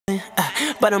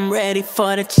but I'm ready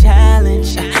for the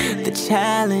challenge, the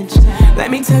challenge. Let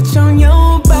me touch on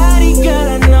your body, girl,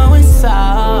 I know it's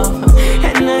off,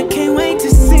 and I can't wait to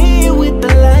see you with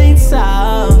the lights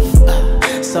off.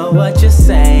 So what you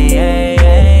say,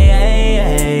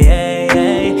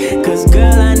 cause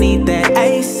girl, I need that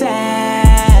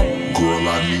ASAP. Girl,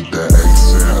 I need that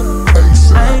ASAP,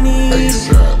 ASAP, I need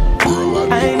ASAP. Girl,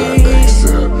 I need that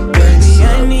ASAP,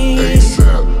 ASAP,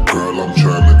 ASAP. Girl, I'm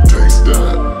tryna taste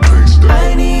that, taste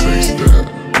that, taste that.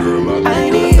 Girl, I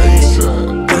need that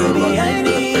ASAP. Girl, I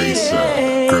need that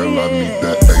ASAP. Girl, I need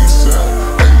that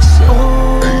ASAP,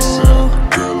 ASAP, ASAP.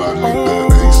 Girl, I need that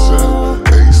ASAP,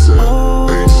 ASAP,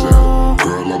 ASAP.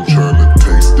 Girl, I'm tryna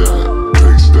taste that,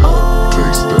 taste that,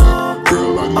 taste that.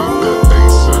 Girl, I need that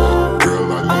ASAP. Girl,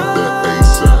 I need that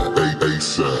ASAP,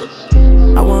 ASAP.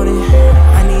 I want it,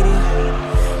 I need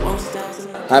it. Won't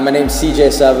stop. Hi, my name's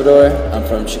Salvador. I'm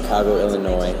from Chicago,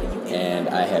 Illinois, and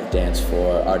I have danced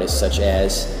for artists such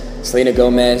as Selena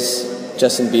Gomez,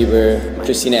 Justin Bieber,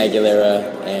 Christina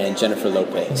Aguilera, and Jennifer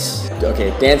Lopez.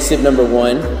 Okay, dance tip number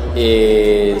 1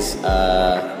 is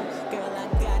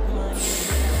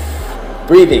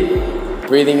breathing.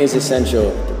 Breathing is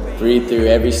essential. Breathe through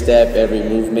every step, every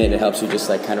movement. It helps you just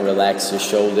like kind of relax your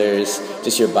shoulders,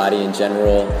 just your body in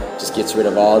general. Just gets rid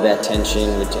of all that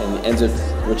tension, which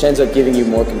ends up giving you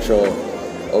more control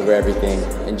over everything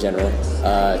in general.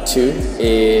 2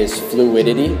 is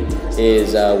fluidity,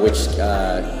 which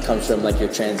comes from like your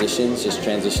transitions, just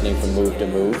transitioning from move to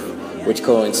move, which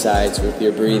coincides with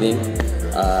your breathing,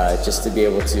 just to be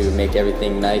able to make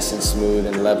everything nice and smooth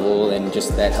and level, and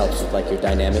just that helps with like your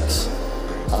dynamics.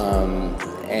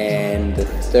 And the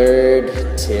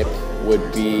 3rd tip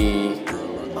would be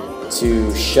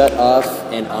to shut off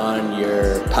and on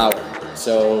your power.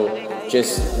 So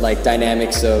just like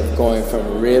dynamics of going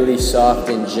from really soft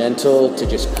and gentle to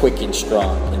just quick and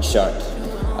strong and sharp.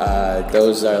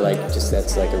 Those are like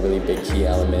that's like a really big key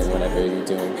element whenever you're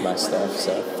doing my stuff.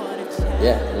 So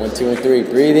yeah, 1, 2, and 3: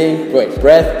 breathing,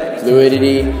 breath,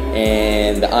 fluidity,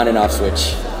 and the on and off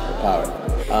switch, power.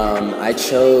 I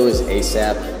chose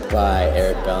ASAP by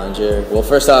Eric Bellinger. Well,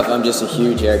 first off, I'm just a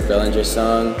huge Eric Bellinger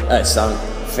song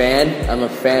fan. I'm a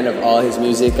fan of all his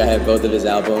music. I have both of his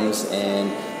albums, and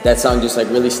that song just like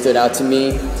really stood out to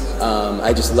me.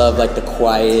 I just love like the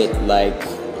quiet, like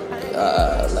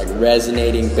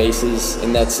resonating basses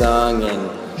in that song, and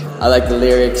I like the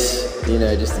lyrics. You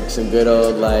know, just some good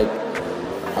old like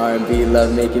R&B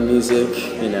love-making music.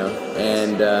 You know,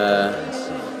 and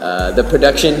the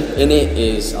production in it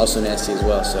is also nasty as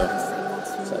well. So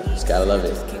just gotta love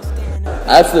it.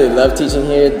 I absolutely love teaching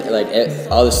here. Like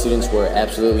all the students were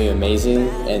absolutely amazing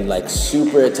and like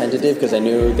super attentive, because I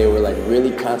knew they were like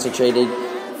really concentrated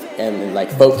and like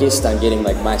focused on getting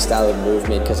like my style of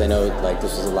movement, because I know like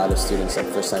this was a lot of students like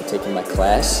first time taking my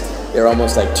class. They were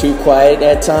almost like too quiet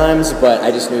at times, but I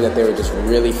just knew that they were just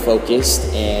really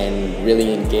focused and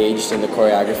really engaged in the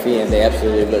choreography, and they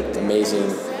absolutely looked amazing.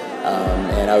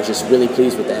 And I was just really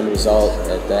pleased with the end result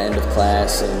at the end of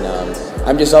class. And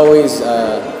I'm just always,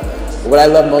 what I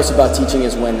love most about teaching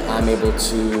is when I'm able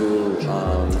to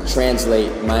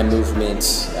translate my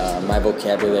movements, my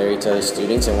vocabulary to the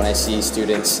students. And when I see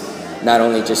students not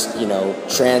only just, you know,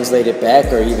 translate it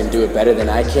back or even do it better than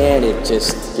I can, it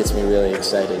just gets me really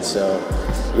excited. So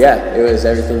yeah, it was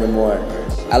everything and more.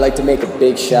 I'd like to make a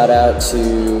big shout out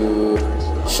to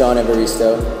Sean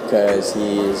Evaristo, because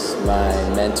he's my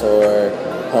mentor,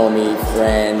 homie,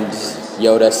 friend,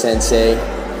 Yoda sensei.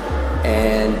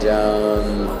 And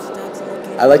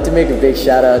I'd like to make a big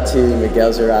shout out to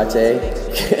Miguel Zarate,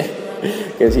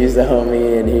 because he's the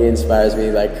homie and he inspires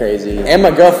me like crazy. And my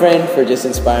girlfriend for just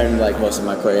inspiring like most of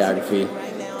my choreography.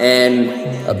 And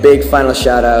a big final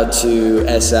shout out to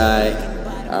SI,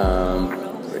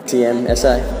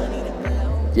 SI?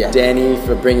 Yeah, Danny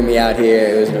for bringing me out here.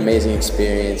 It was an amazing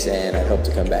experience, and I hope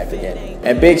to come back again.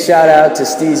 And big shout out to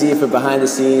STEEZY for behind the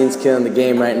scenes, killing the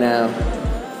game right now,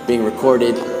 being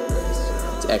recorded.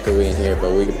 It's echoey in here,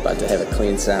 but we're about to have a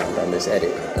clean sound on this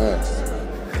edit.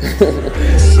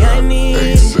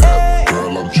 ASAP,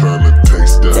 girl, I'm trying to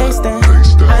taste that.